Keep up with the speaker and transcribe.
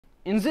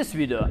In this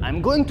video, I'm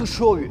going to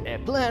show you a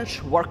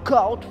planche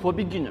workout for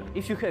beginners.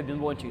 If you have been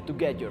wanting to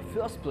get your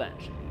first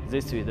planche,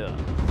 this video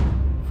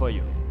for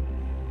you.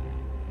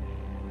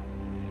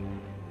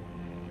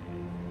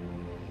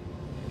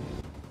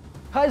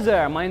 Hi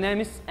there, my name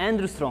is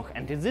Andry Strong,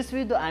 and in this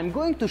video I'm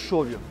going to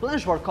show you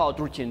planche workout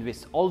routine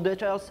with all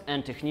details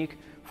and technique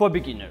for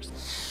beginners.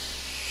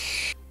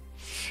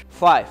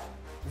 5.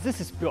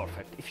 This is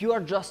perfect if you are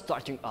just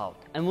starting out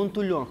and want to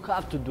learn how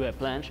to do a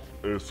planche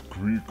as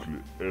quickly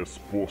as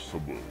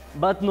possible.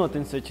 But not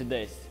in 30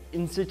 days.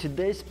 In 30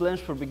 days planche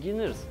for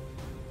beginners?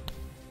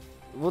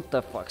 What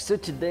the fuck?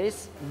 30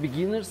 days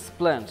beginners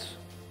planche?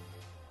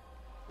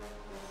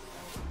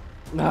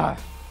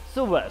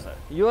 So whether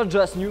you are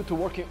just new to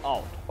working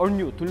out or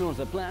new to learn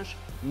the planche,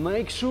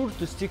 make sure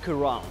to stick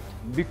around,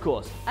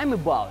 because I'm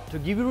about to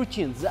give you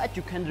routines that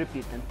you can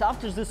repeat, and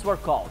after this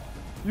workout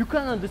you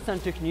can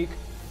understand technique,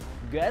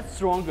 get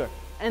stronger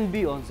and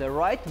be on the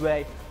right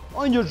way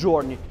on your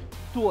journey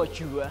to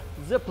achieve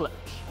the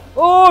planche.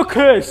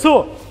 Okay,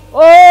 so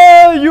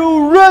are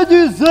you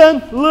ready?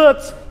 Then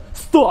let's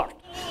start!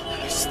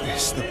 Is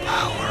this the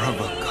power of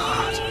a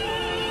god?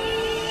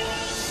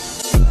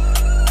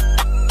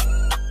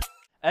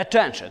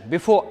 Attention!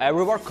 Before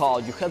every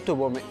workout you have to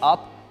warm it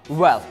up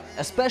well.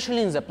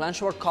 Especially in the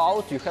planche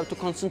workout you have to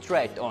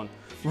concentrate on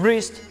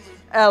wrist,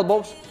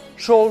 elbows,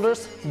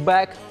 shoulders,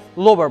 back,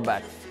 lower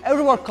back.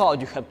 Every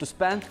workout you have to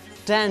spend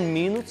 10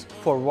 minutes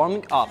for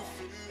warming up.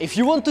 If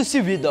you want to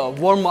see video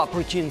warm-up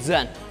routine,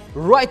 then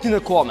write in a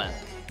comment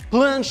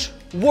planche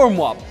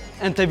warm-up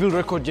and I will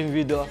record a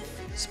video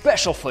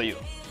special for you.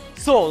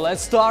 So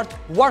let's start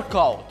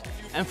workout.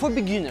 And for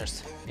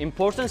beginners,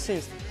 important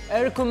things,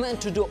 I recommend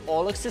to do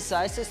all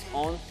exercises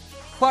on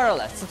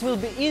parallels. It will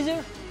be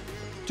easier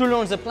to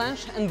learn the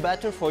planche and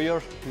better for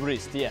your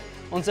wrist. Yeah,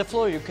 on the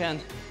floor you can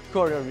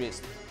curl your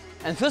wrist.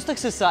 And first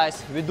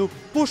exercise we do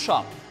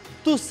push-up.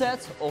 2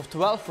 sets of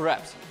 12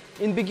 reps.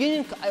 In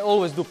beginning I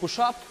always do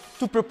push-up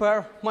to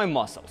prepare my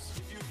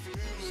muscles.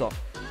 So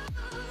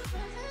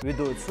we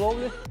do it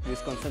slowly with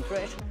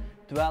concentration.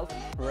 12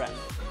 reps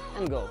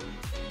and go.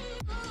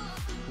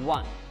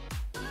 1,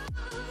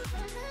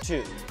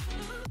 2,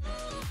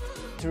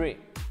 3,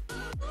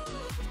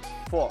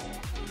 4,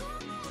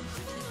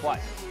 5,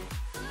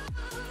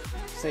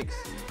 6,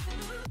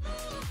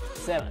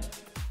 7,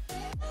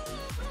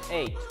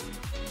 8,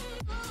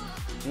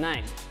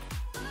 9,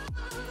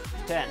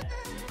 10,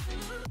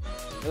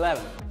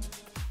 11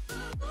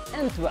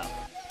 and 12.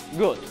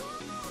 Good.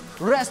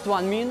 Rest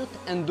 1 minute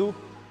and do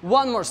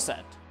one more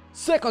set.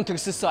 Second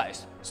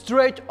exercise,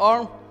 straight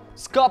arm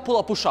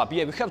scapula push-up.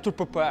 Yeah, we have to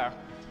prepare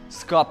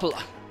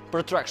scapula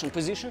protraction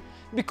position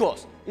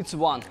because it's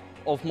one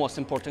of most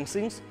important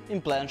things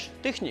in planche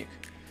technique.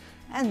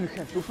 And we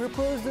have to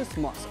prepare these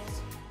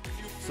muscles.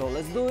 So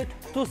let's do it.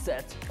 2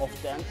 sets of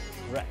 10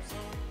 reps.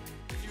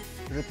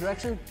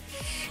 Retraction,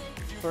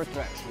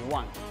 protraction.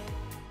 1,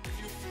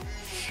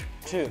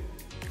 2,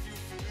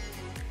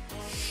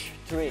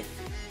 3,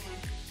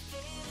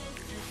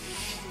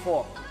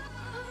 4,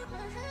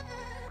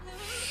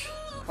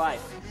 5,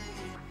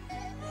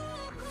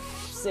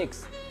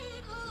 6,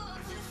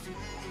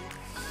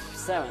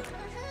 7,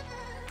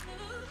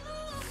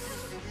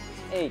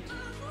 8,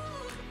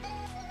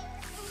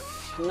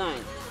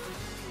 9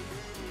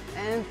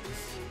 and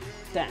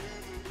 10.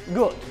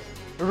 Good.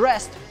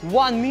 Rest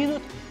 1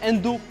 minute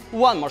and do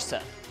one more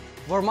set.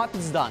 Warm-up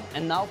is done,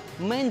 and now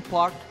main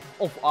part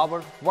of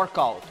our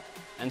workout.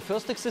 And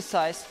first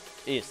exercise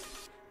is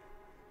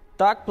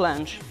tuck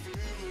planche,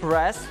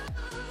 press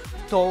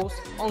toes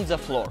on the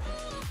floor.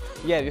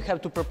 Yeah, we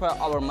have to prepare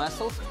our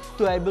muscles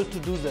to able to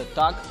do the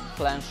tuck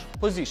planche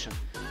position.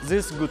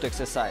 This is good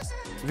exercise.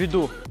 We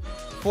do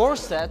 4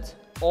 sets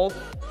of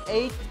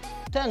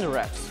 8-10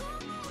 reps.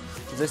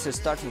 This is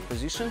starting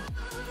position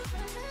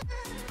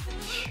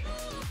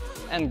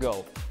and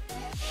go.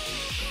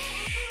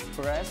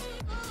 Press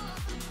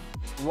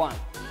 1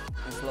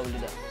 and slowly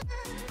down.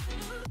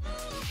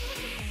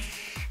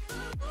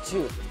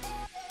 2,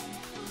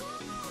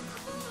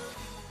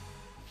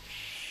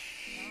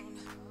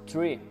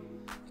 3,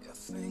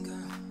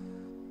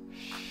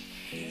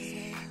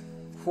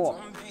 4.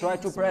 Try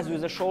to press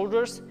with the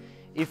shoulders.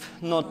 If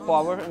not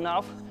power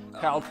enough,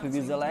 help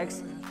with the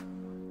legs.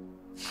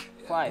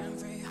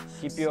 5.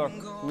 Keep your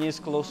knees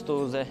close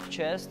to the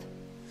chest.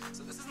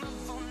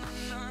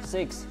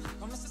 6.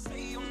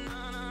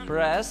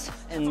 Press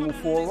and move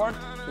forward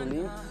to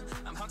lean.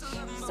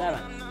 7.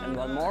 And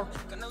one more.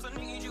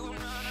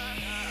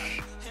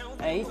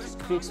 8.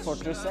 Fix for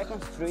 3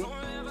 seconds. 3,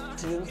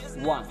 2,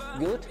 1.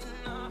 Good.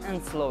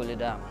 And slowly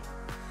down.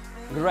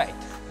 Great.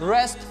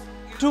 Rest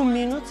 2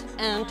 minutes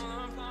and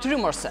 3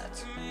 more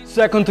sets.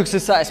 Second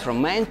exercise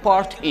from main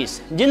part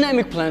is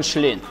dynamic planche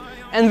lean.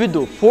 And we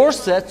do 4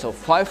 sets of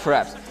 5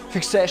 reps.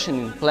 Fixation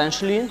in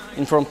planche lean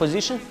in front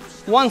position.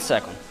 1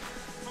 second.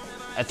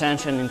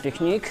 Attention in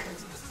technique.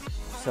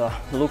 So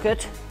look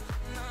at,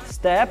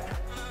 step,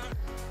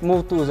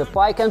 move to the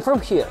pike, and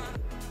from here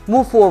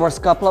move forward,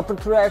 scapula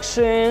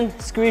protraction,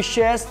 squeeze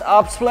chest,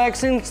 abs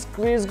flexing,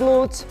 squeeze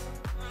glutes,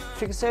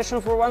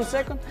 fixation for 1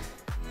 second,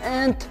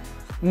 and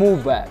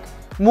move back.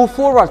 Move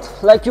forward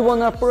like you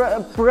wanna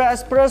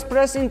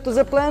press into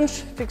the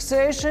planche,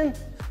 fixation,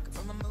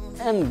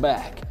 and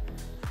back.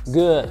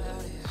 Good.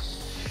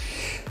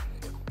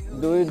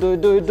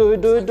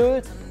 Do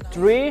it.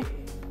 3.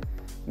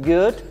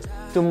 Good.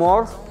 2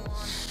 more.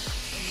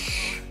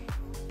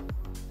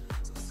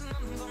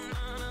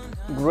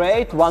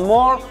 Great. 1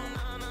 more.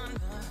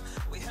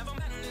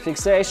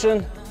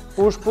 Fixation.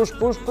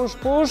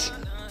 Push.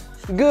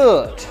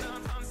 Good.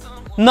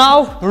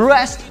 Now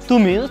rest 2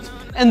 minutes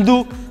and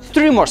do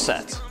 3 more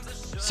sets.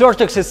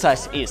 Third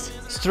exercise is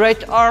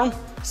straight arm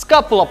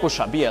scapula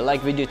push-up. Yeah,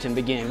 like we did in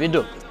the beginning. We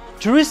do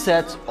 3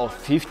 sets of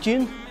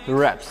 15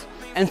 reps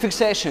and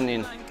fixation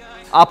in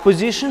up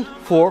position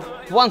for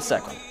 1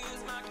 second.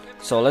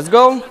 So let's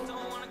go.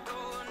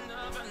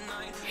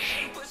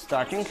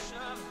 Starting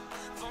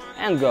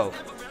and go.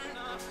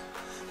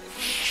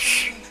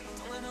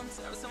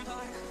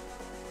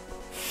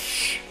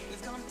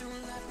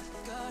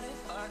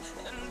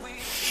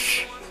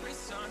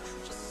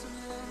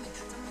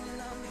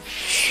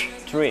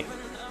 Three,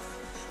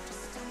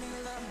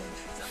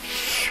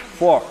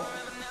 4,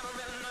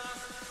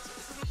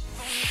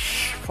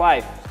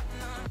 5,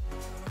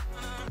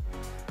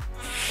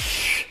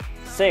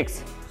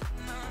 6,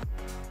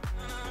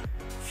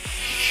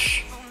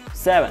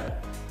 7,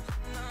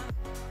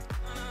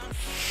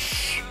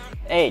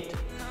 8,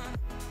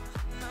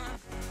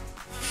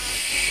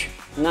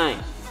 9,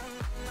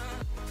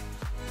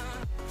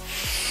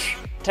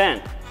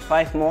 10,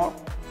 5 more,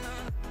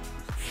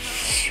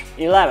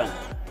 11,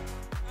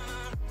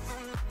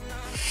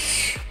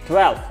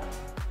 12,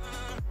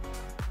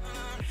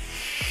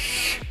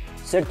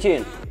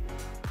 13,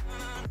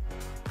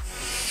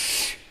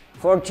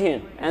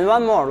 14, and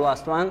 1 more,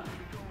 last one.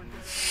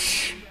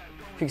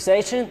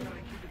 Fixation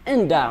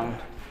and down.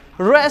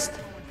 Rest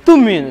 2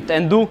 minutes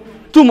and do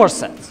 2 more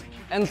sets.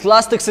 And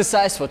last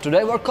exercise for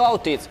today's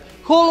workout is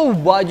hollow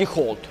body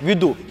hold. We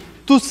do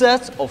 2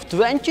 sets of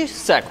 20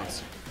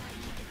 seconds.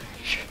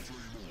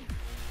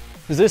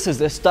 This is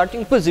the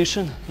starting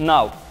position.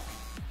 Now,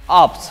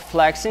 abs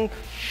flexing,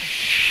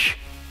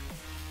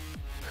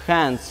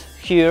 hands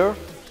here,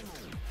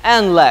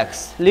 and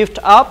legs lift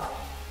up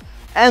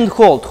and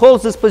hold.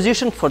 Hold this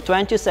position for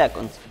 20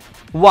 seconds.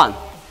 1,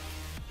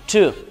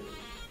 2,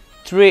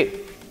 3,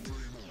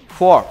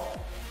 4,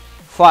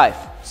 5,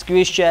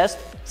 squeeze chest,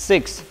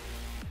 6,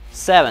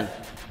 7,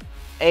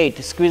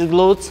 8, squeeze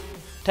glutes,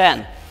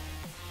 10,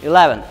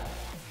 11,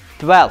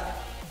 12,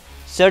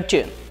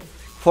 13,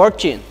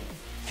 14,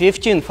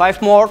 15,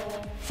 5 more,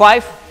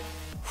 5,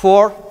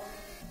 4,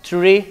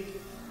 3,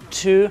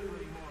 2,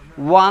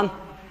 1,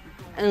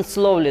 and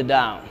slowly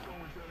down.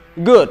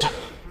 Good.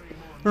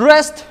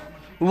 Rest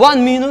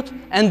 1 minute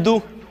and do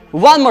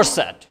 1 more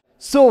set.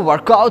 So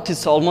workout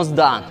is almost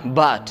done,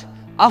 but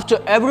after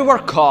every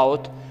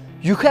workout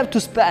you have to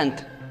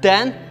spend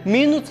 10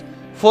 minutes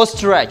for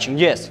stretching.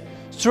 Yes,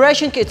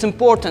 stretching is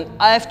important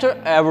after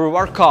every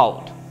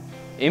workout.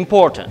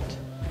 Important.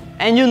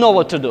 And you know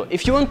what to do.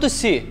 If you want to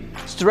see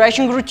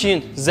stretching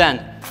routine,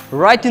 then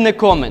write in a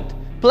comment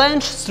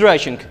planche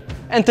stretching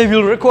and I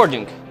will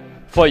recording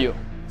for you.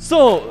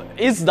 So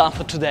it's done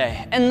for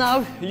today, and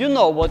now you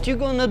know what you're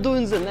gonna do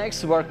in the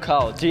next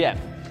workout. Yeah.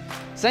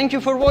 Thank you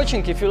for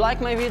watching. If you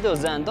like my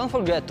videos, then don't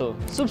forget to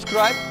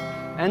subscribe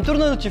and turn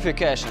on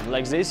notification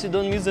like this, you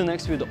don't miss the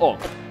next video. Oh,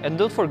 and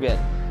don't forget,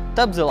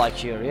 tap the like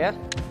here, yeah?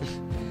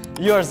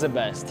 You're the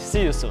best.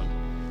 See you soon.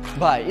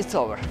 Bye, it's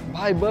over.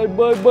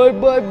 Bye.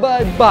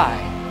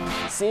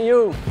 See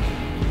you.